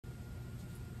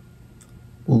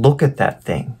look at that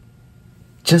thing.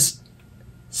 Just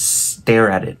stare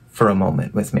at it for a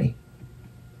moment with me.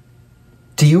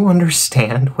 Do you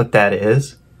understand what that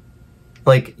is?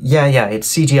 Like, yeah,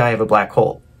 it's CGI of a black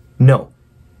hole. No.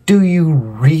 Do you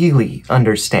really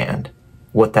understand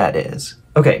what that is?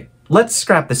 Okay, let's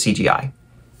scrap the CGI.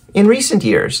 In recent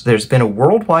years, there's been a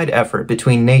worldwide effort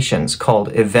between nations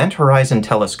called Event Horizon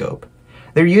Telescope.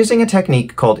 They're using a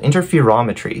technique called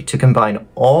interferometry to combine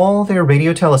all their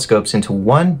radio telescopes into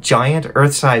one giant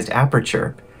Earth-sized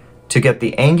aperture to get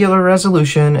the angular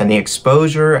resolution and the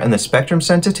exposure and the spectrum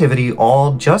sensitivity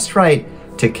all just right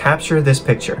to capture this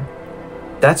picture.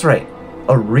 That's right,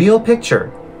 a real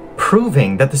picture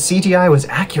proving that the CGI was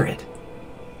accurate.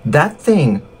 That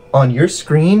thing on your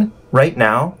screen right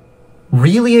now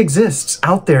really exists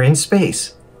out there in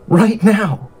space right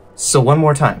now. So one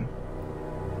more time.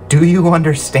 Do you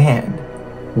understand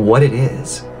what it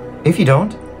is? If you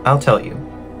don't, I'll tell you.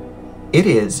 It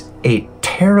is a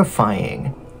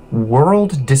terrifying,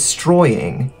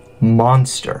 world-destroying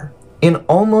monster. In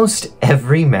almost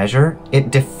every measure,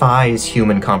 it defies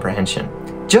human comprehension.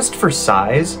 Just for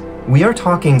size, we are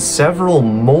talking several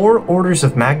more orders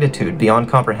of magnitude beyond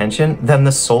comprehension than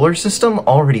the solar system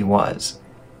already was.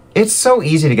 It's so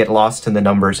easy to get lost in the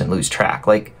numbers and lose track.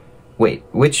 Like, wait,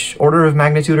 which order of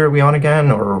magnitude are we on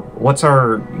again? Or what's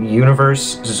our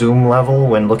universe zoom level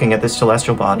when looking at this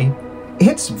celestial body?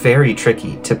 It's very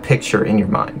tricky to picture in your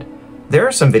mind. There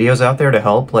are some videos out there to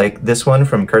help, like this one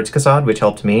from Kurzgesagt, which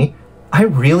helped me. I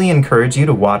really encourage you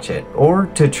to watch it, or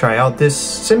to try out this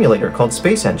simulator called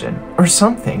Space Engine, or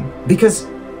something. Because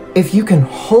if you can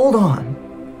hold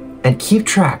on and keep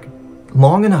track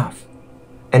long enough,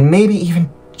 and maybe even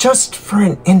just for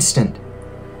an instant,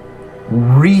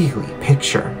 really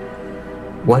picture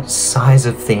what size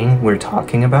of thing we're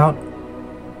talking about,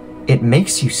 it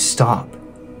makes you stop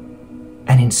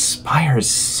and inspires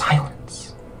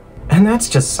silence. And that's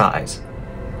just size,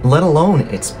 let alone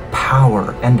its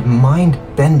power and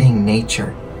mind-bending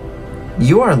nature.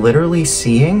 You are literally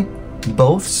seeing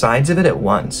both sides of it at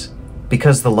once,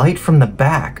 because the light from the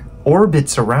back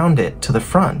orbits around it to the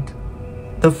front.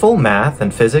 The full math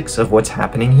and physics of what's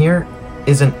happening here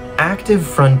is an active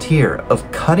frontier of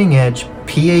cutting-edge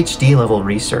PhD-level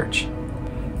research.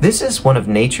 This is one of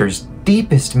nature's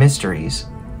deepest mysteries,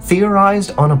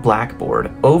 theorized on a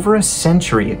blackboard over a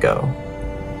century ago.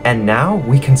 And now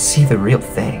we can see the real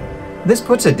thing. This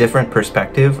puts a different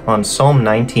perspective on Psalm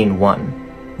 19:1.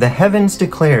 The heavens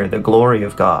declare the glory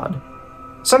of God.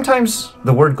 Sometimes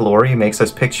the word glory makes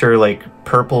us picture like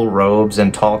purple robes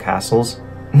and tall castles.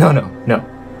 No.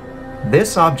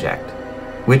 This object,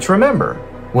 which remember,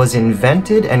 was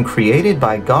invented and created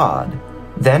by God,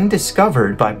 then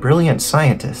discovered by brilliant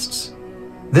scientists.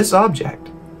 This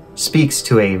object speaks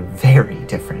to a very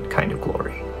different kind of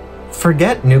glory.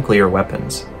 Forget nuclear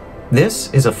weapons. This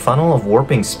is a funnel of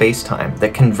warping space-time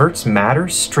that converts matter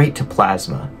straight to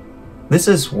plasma. This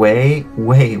is way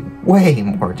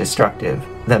more destructive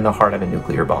than the heart of a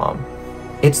nuclear bomb.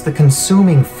 It's the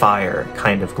consuming fire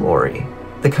kind of glory,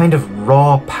 the kind of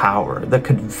raw power that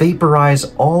could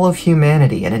vaporize all of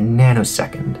humanity in a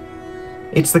nanosecond.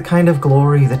 It's the kind of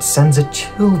glory that sends a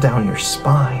chill down your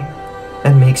spine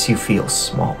and makes you feel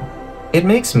small. It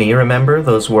makes me remember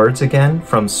those words again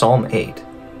from Psalm 8.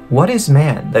 What is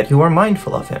man that you are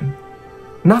mindful of him?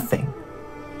 Nothing.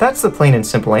 That's the plain and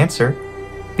simple answer.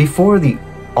 Before the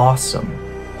awesome,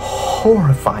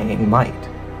 horrifying might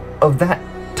of that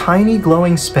tiny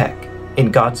glowing speck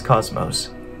in God's cosmos,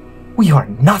 we are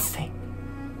nothing.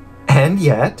 And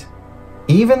yet,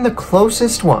 even the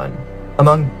closest one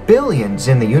among billions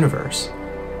in the universe,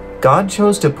 God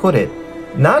chose to put it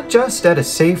not just at a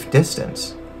safe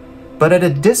distance, but at a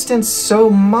distance so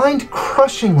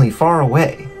mind-crushingly far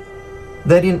away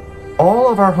that in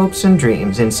all of our hopes and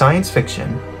dreams in science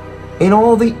fiction, in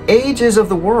all the ages of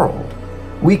the world,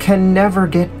 we can never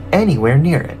get anywhere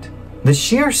near it. The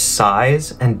sheer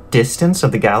size and distance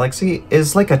of the galaxy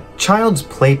is like a child's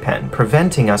playpen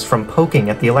preventing us from poking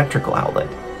at the electrical outlet.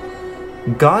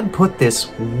 God put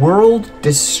this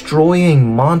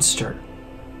world-destroying monster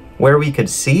where we could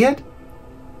see it,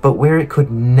 but where it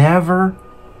could never,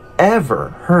 ever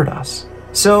hurt us.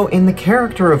 So in the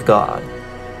character of God,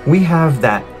 we have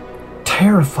that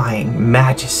terrifying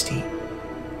majesty,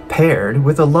 paired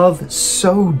with a love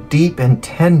so deep and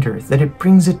tender that it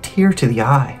brings a tear to the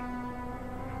eye.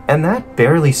 And that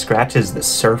barely scratches the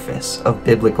surface of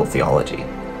biblical theology.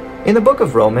 In the book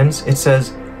of Romans, it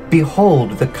says,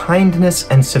 "Behold the kindness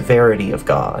and severity of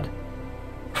God."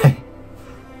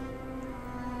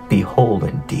 Behold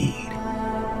indeed.